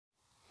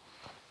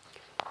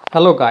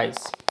Hello guys,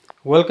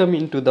 welcome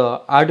into the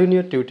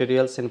Arduino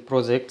Tutorials and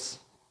Projects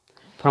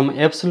from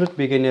Absolute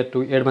Beginner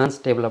to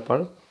Advanced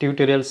Developer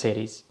tutorial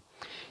series.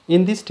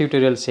 In this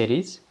tutorial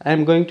series, I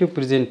am going to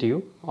present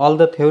you all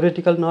the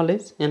theoretical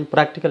knowledge and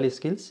practical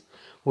skills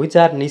which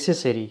are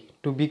necessary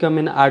to become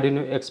an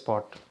Arduino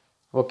expert.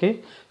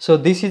 Okay, so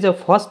this is the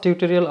first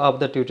tutorial of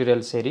the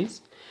tutorial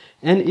series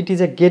and it is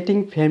a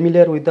getting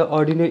familiar with the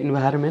Arduino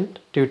environment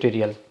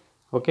tutorial.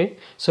 Okay,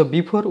 so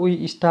before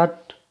we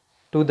start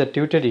to the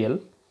tutorial,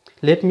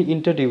 let me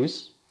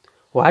introduce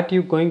what you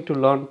are going to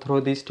learn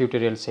through this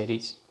tutorial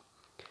series.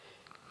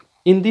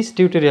 In this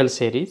tutorial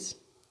series,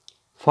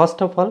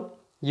 first of all,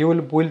 you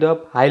will build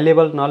up high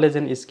level knowledge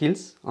and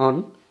skills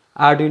on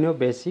Arduino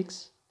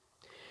basics.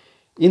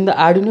 In the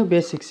Arduino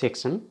basics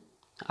section,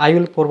 I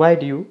will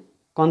provide you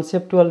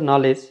conceptual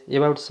knowledge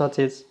about such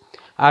as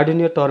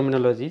Arduino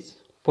terminologies,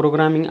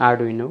 programming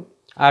Arduino,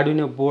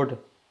 Arduino board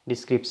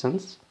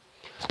descriptions,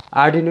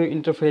 Arduino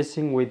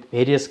interfacing with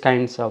various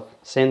kinds of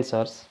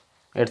sensors,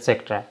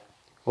 etc.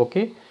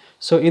 Okay,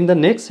 so in the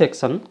next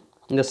section,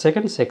 in the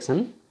second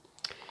section,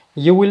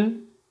 you will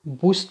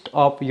boost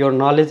up your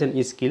knowledge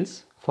and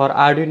skills for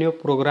Arduino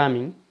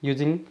programming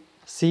using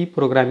C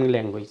programming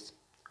language.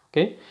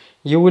 Okay,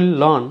 you will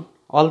learn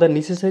all the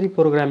necessary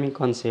programming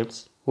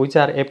concepts which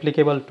are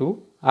applicable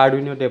to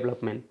Arduino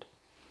development.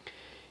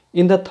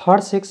 In the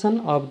third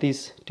section of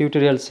this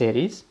tutorial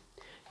series,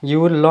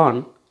 you will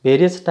learn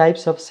various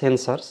types of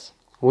sensors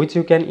which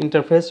you can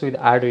interface with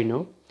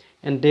Arduino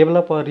and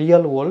develop a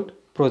real world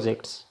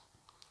projects.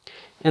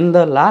 In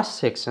the last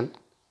section,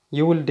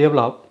 you will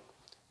develop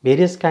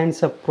various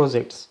kinds of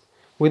projects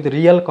with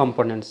real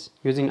components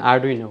using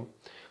Arduino,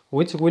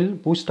 which will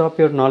boost up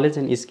your knowledge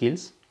and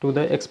skills to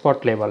the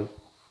expert level.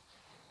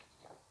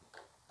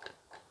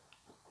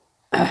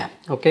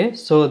 Okay,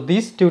 so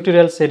this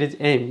tutorial series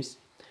aims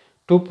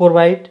to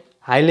provide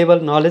high level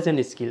knowledge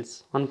and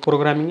skills on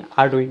programming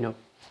Arduino,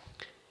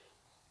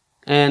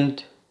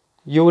 and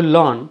you will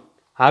learn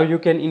how you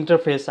can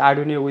interface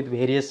Arduino with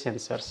various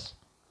sensors.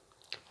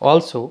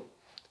 Also,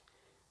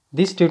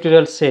 this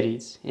tutorial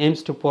series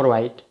aims to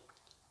provide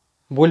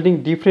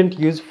building different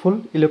useful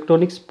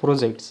electronics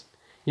projects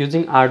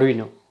using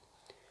Arduino.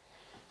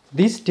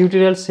 This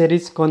tutorial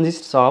series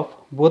consists of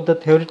both the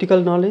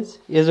theoretical knowledge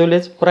as well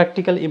as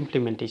practical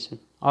implementation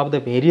of the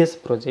various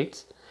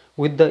projects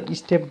with the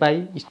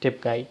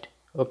step-by-step guide.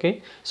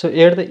 Okay, so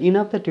at the end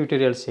of the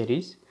tutorial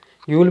series,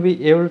 you will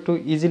be able to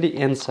easily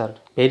answer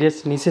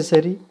various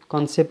necessary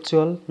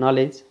conceptual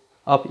knowledge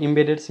of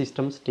embedded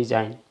systems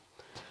design.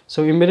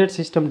 So embedded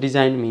system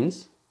design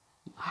means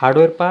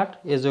hardware part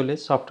as well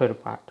as software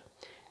part,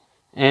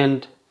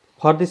 and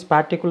for this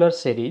particular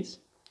series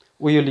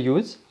we will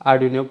use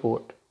Arduino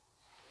board.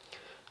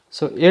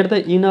 So at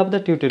the end of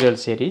the tutorial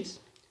series,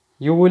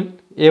 you will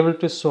be able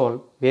to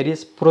solve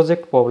various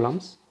project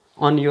problems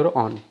on your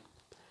own.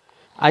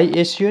 I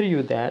assure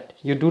you that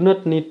you do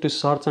not need to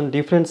search on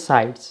different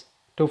sites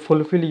to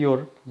fulfill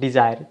your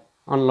desire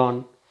to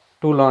learn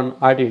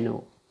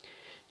Arduino.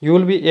 You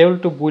will be able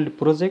to build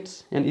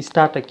projects and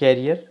start a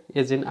career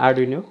as an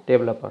Arduino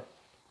developer.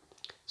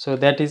 So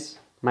that is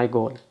my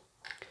goal.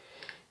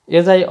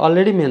 As I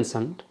already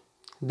mentioned,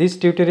 this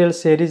tutorial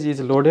series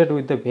is loaded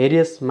with the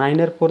various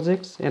minor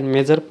projects and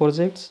major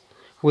projects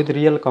with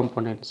real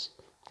components.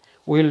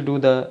 We will do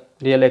the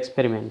real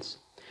experiments.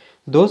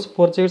 Those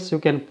projects you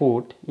can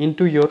put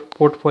into your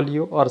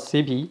portfolio or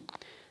CV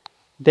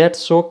that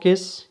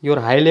showcase your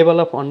high level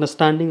of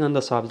understanding on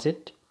the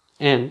subject,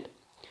 and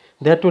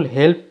that will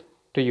help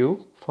to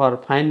you for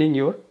finding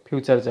your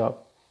future job.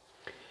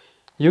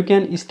 You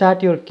can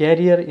start your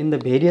career in the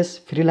various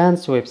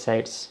freelance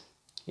websites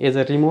as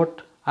a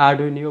remote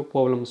Arduino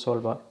problem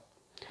solver.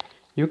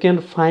 You can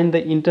find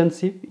the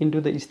internship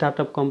into the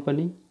startup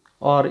company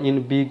or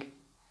in big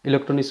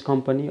electronics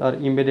company or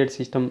embedded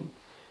system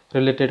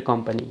related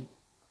company.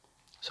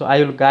 So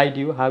I will guide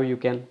you how you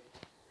can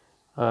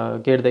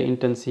get the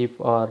internship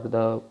or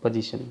the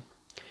position.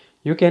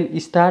 You can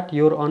start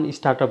your own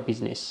startup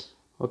business.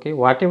 Okay,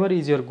 whatever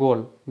is your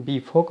goal, be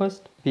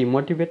focused, be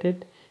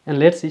motivated, and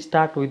let's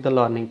start with the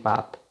learning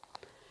path.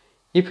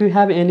 If you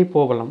have any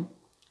problem,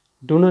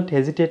 do not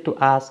hesitate to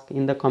ask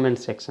in the comment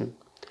section.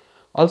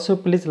 Also,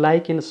 please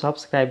like and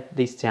subscribe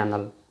this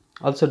channel.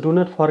 Also, do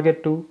not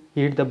forget to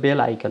hit the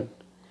bell icon.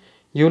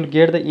 You will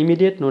get the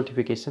immediate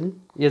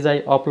notification as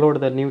I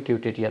upload the new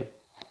tutorial.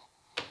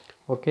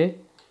 Okay,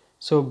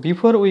 so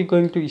before we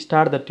going to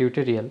start the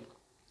tutorial,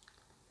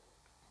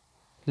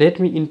 let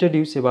me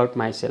introduce about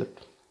myself.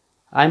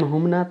 I am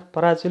Humnath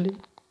Parajuli.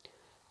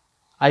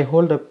 I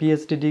hold a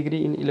PhD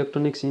degree in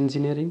electronics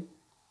engineering.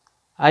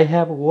 I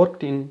have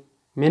worked in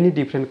many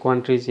different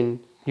countries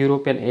in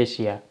Europe and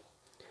Asia.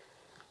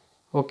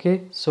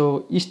 Okay,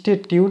 so stay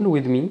tuned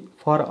with me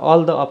for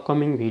all the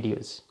upcoming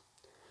videos.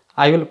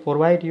 I will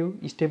provide you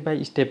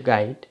step-by-step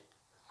guide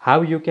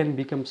how you can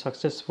become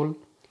successful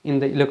in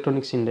the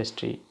electronics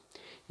industry.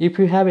 If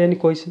you have any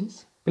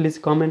questions, please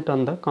comment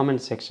on the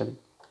comment section.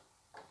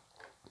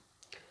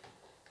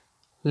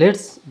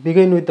 Let's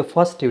begin with the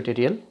first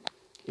tutorial.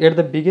 At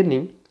the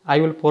beginning, I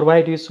will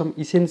provide you some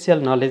essential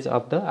knowledge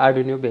of the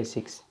Arduino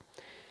basics.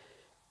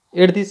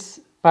 At this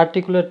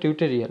particular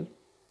tutorial,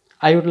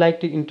 I would like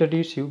to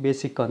introduce you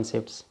basic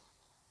concepts.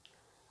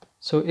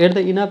 So at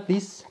the end of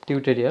this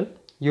tutorial,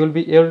 you will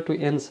be able to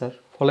answer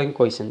following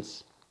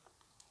questions.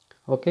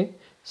 Okay.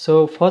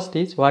 So first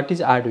is, what is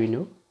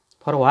Arduino?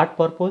 For what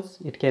purpose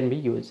it can be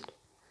used?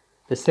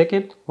 The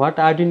second, what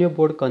Arduino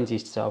board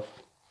consists of?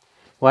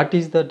 What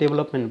is the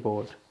development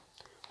board?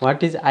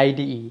 What is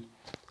IDE?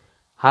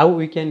 How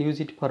we can use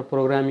it for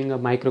programming a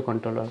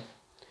microcontroller?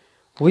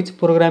 Which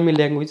programming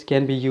language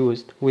can be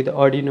used with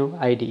Arduino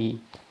IDE?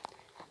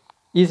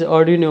 Is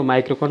Arduino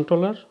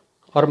microcontroller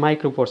or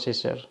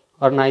microprocessor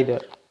or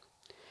neither?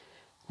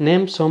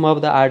 Name some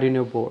of the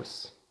Arduino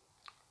boards.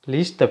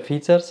 List the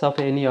features of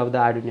any of the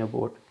Arduino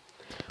board.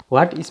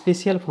 What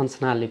special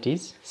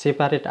functionalities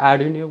separate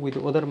Arduino with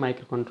other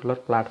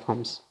microcontroller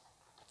platforms?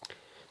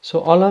 So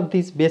all of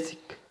these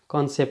basic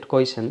concept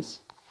questions,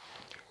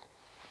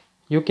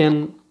 you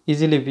can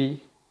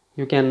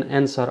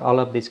answer all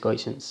of these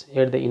questions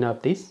at the end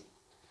of this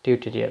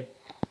tutorial.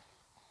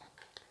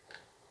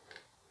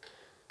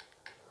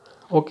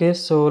 Okay,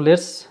 so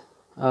let's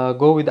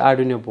go with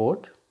Arduino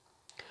board.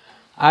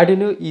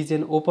 Arduino is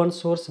an open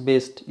source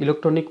based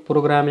electronic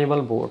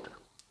programmable board.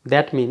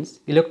 That means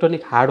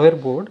electronic hardware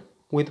board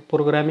with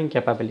programming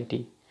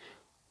capability,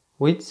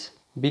 which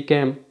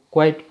became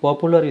quite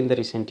popular in the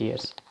recent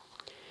years.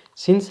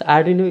 Since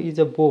Arduino is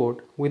a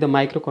board with a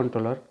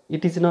microcontroller,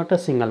 it is not a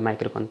single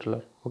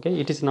microcontroller. Okay,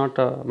 it is not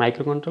a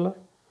microcontroller,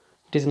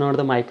 it is not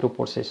the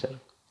microprocessor.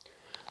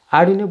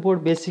 Arduino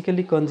board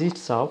basically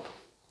consists of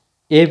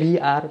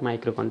AVR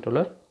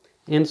microcontroller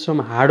and some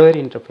hardware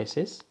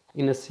interfaces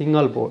in a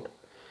single board,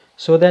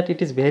 so that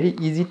it is very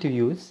easy to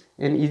use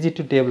and easy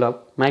to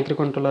develop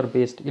microcontroller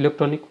based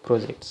electronic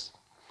projects.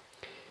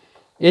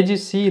 As you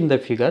see in the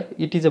figure,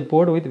 it is a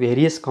board with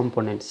various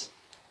components.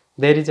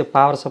 There is a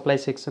power supply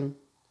section,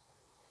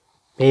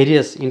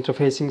 various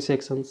interfacing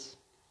sections.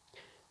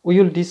 We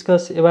will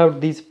discuss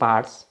about these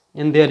parts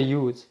and their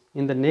use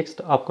in the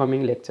next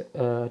upcoming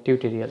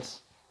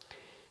tutorials.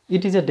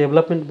 It is a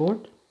development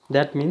board.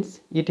 That means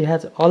it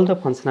has all the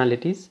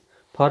functionalities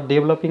for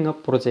developing a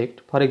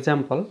project. For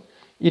example,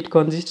 it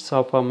consists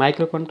of a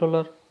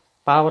microcontroller,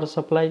 power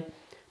supply,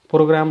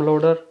 program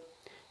loader,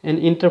 and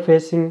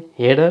interfacing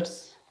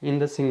headers in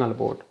the single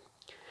board.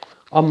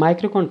 A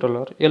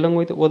microcontroller, along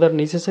with other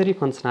necessary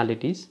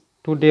functionalities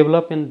to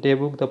develop and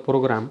debug the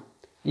program,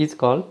 is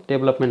called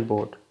development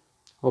board.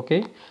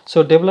 Okay,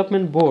 so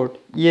development board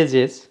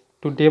uses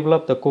to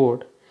develop the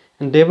code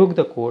and debug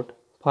the code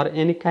for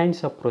any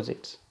kinds of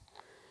projects.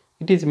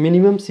 It is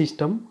minimum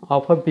system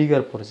of a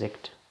bigger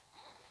project.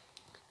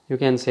 You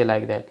can say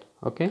like that.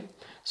 Okay,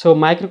 so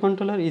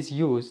microcontroller is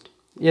used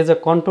as a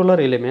controller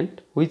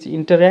element which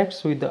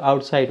interacts with the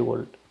outside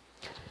world.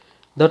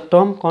 The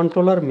term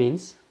controller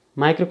means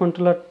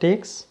microcontroller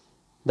takes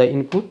the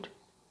input,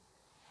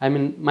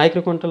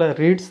 microcontroller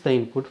reads the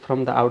input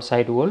from the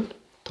outside world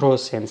through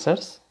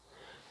sensors,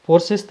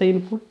 processes the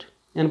input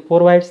and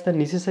provides the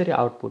necessary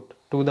output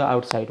to the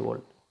outside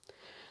world.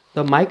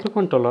 The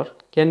microcontroller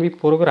can be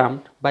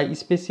programmed by a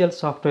special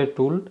software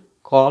tool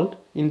called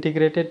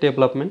Integrated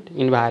Development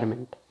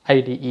Environment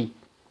 (IDE).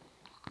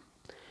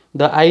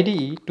 The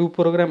IDE to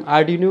program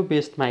Arduino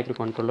based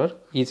microcontroller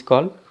is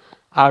called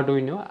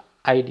Arduino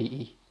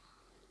IDE.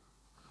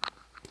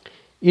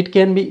 It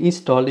can be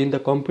installed in the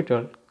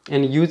computer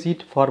and use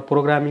it for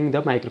programming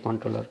the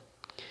microcontroller.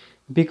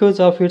 Because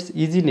of its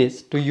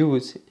easiness to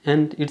use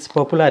and its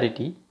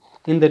popularity,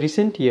 in the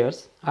recent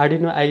years,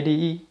 Arduino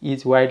IDE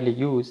is widely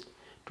used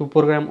to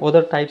program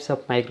other types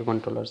of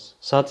microcontrollers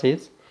such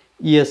as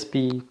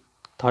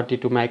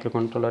ESP32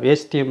 microcontroller,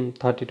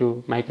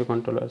 STM32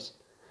 microcontrollers,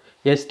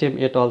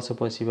 STM8 also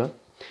possible.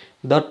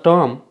 The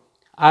term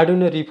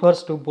Arduino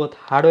refers to both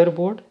hardware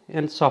board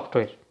and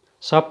software.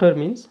 Software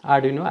means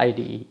Arduino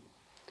IDE.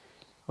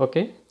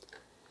 Okay,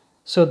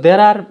 so there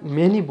are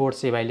many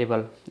boards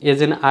available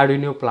as an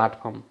Arduino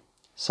platform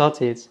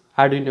such as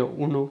Arduino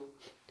UNO,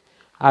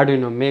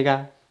 Arduino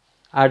Mega,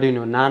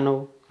 Arduino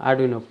Nano,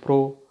 Arduino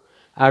Pro,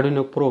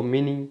 Arduino Pro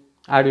Mini,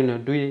 Arduino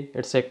DUE,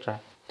 etc.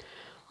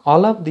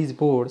 All of these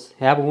boards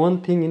have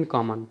one thing in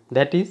common,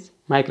 that is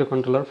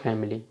microcontroller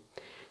family.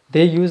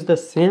 They use the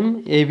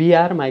same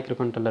AVR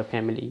microcontroller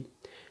family.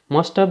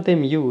 Most of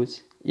them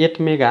use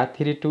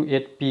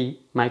 8MEGA328P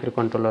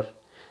microcontroller,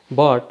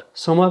 but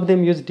some of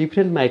them use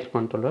different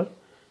microcontroller,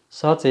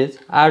 such as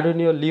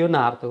Arduino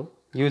Leonardo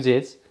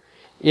uses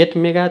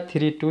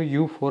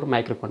 8MEGA32U4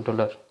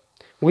 microcontroller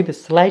with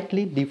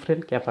slightly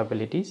different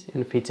capabilities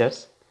and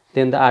features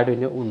than the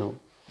Arduino UNO.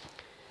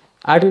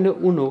 Arduino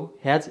UNO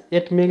has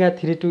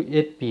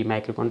 8MEGA328P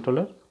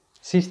microcontroller,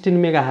 16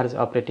 MHz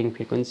operating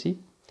frequency,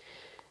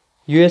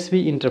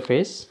 USB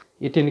interface,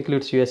 it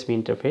includes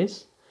USB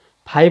interface,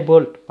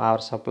 5V power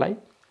supply,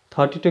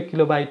 32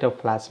 KB of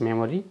flash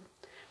memory,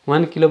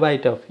 1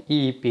 KB of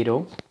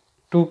EEPROM,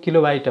 2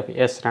 KB of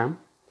SRAM,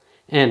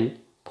 and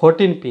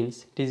 14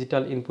 pins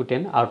digital input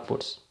and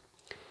outputs.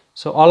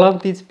 So all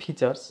of these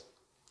features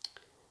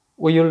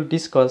we will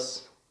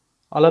discuss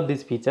all of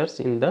these features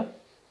in the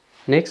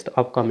next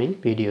upcoming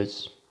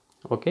videos.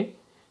 Okay,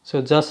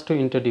 so just to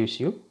introduce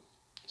you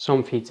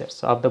some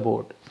features of the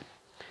board.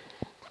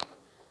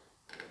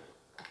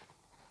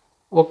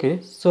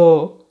 Okay,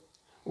 so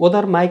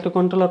other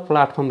microcontroller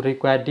platform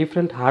require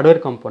different hardware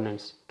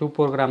components to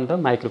program the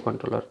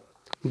microcontroller,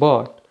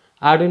 but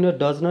Arduino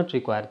does not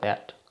require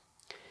that.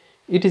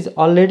 It is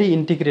already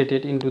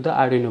integrated into the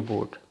Arduino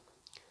board.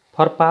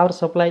 For power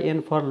supply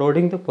and for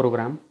loading the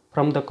program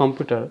from the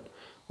computer,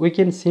 we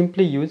can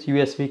simply use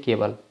USB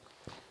cable.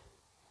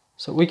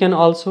 So we can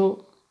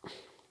also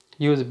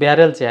use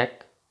barrel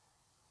jack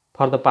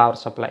for the power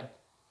supply.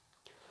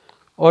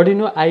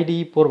 Arduino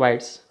IDE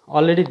provides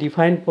already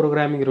defined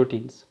programming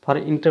routines for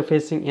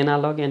interfacing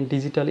analog and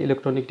digital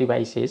electronic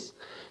devices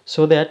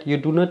so that you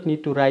do not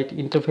need to write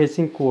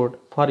interfacing code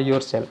for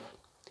yourself.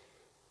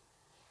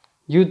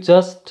 You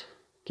just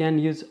can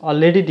use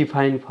already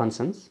defined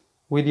functions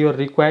with your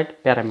required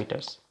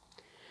parameters.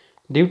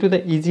 Due to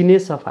the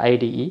easiness of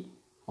IDE,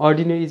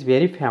 Arduino is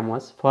very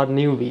famous for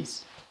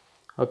newbies.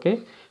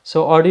 Okay,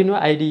 so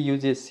Arduino IDE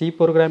uses C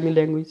programming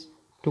language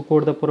to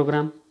code the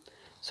program.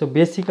 So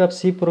basic of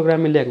C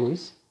programming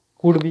language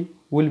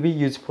will be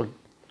useful,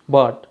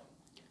 but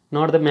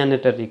not the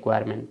mandatory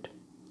requirement.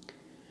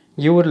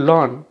 You will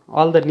learn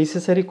all the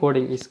necessary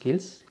coding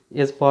skills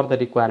as per the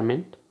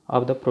requirement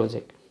of the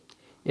project.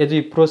 As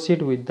we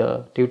proceed with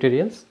the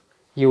tutorials,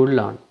 you will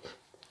learn.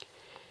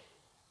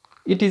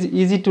 It is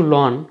easy to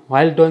learn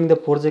while doing the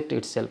project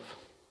itself.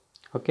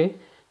 Okay,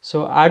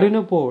 so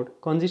Arduino board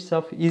consists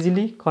of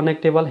easily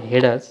connectable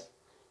headers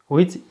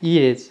which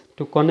is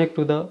to connect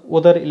to the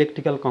other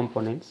electrical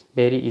components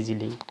very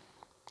easily.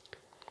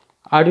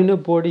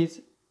 Arduino board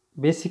is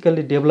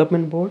basically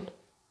development board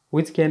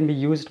which can be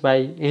used by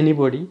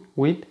anybody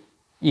with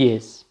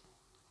ES.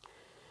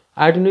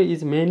 Arduino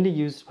is mainly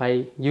used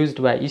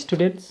by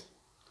students,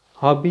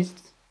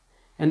 hobbyists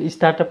and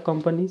startup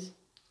companies,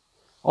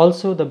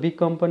 also the big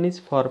companies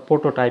for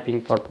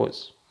prototyping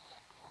purpose.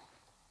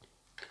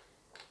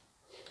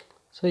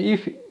 So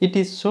if it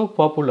is so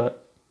popular,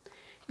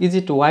 is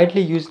it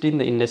widely used in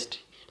the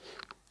industry?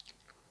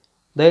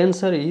 The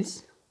answer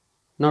is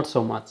not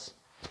so much.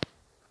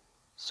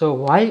 So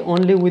why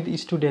only with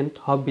student,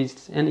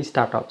 hobbyists and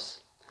startups?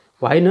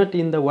 Why not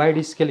in the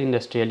wide scale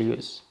industrial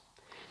use?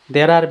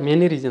 There are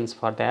many reasons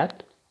for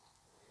that.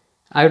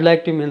 I would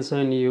like to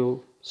mention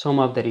you some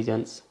of the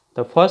reasons.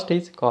 The first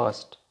is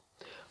cost.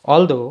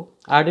 Although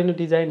Arduino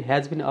design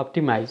has been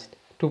optimized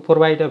to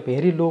provide a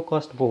very low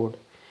cost board,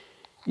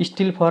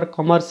 still for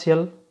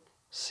commercial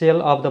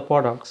sale of the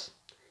products,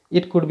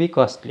 it could be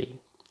costly.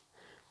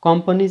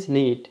 Companies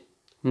need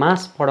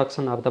mass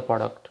production of the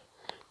product.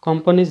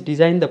 Companies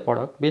design the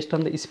product based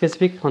on the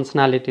specific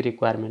functionality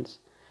requirements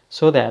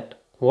so that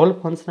all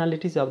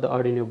functionalities of the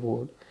Arduino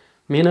board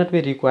may not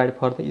be required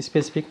for the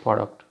specific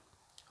product.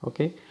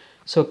 Okay,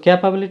 so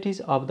capabilities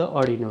of the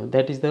Arduino,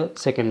 that is the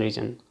second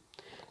reason.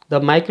 The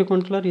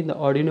microcontroller in the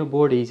Arduino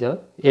board is a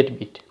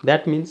 8-bit.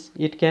 That means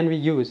it can be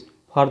used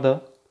for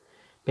the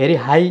very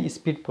high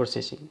speed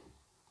processing.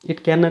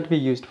 It cannot be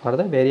used for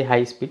the very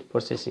high speed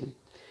processing.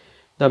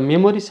 The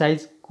memory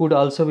size could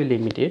also be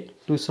limited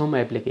to some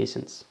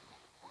applications.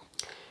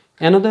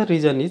 Another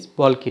reason is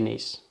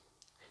bulkiness.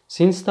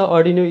 Since the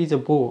Arduino is a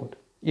board,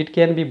 it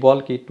can be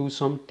bulky to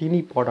some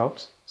teeny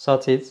products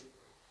such as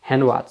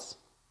hand watch.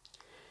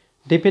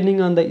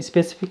 Depending on the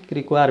specific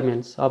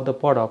requirements of the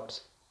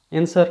products,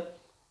 answer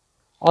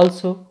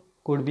also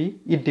could be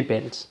it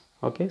depends.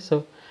 Okay,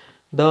 so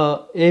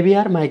the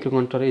AVR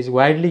microcontroller is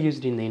widely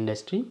used in the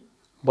industry,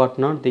 but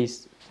not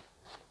this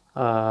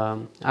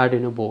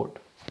Arduino board.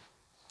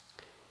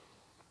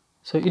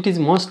 So it is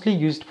mostly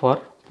used for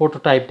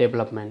prototype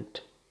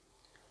development.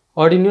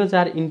 Arduinos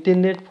are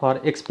intended for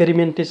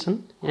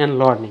experimentation and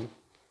learning,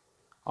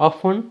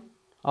 often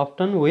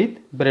with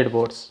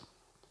breadboards.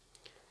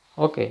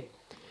 Okay,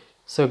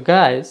 so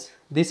guys,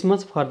 this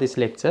much for this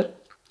lecture.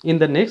 In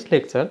the next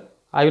lecture,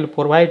 I will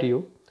provide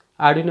you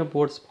Arduino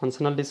board's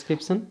functional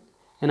description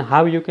and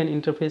how you can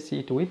interface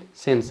it with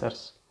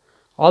sensors.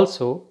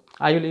 Also,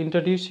 I will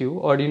introduce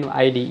you Arduino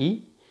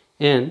IDE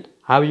and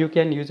how you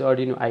can use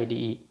Arduino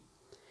IDE.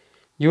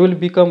 You will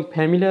become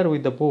familiar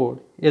with the board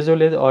as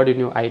well as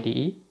Arduino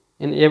IDE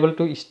and able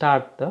to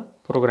start the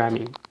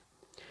programming.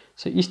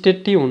 So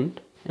stay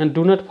tuned and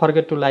do not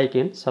forget to like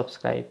and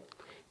subscribe.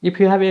 If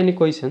you have any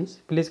questions,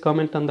 please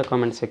comment on the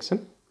comment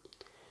section.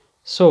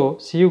 So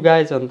see you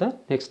guys on the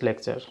next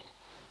lecture.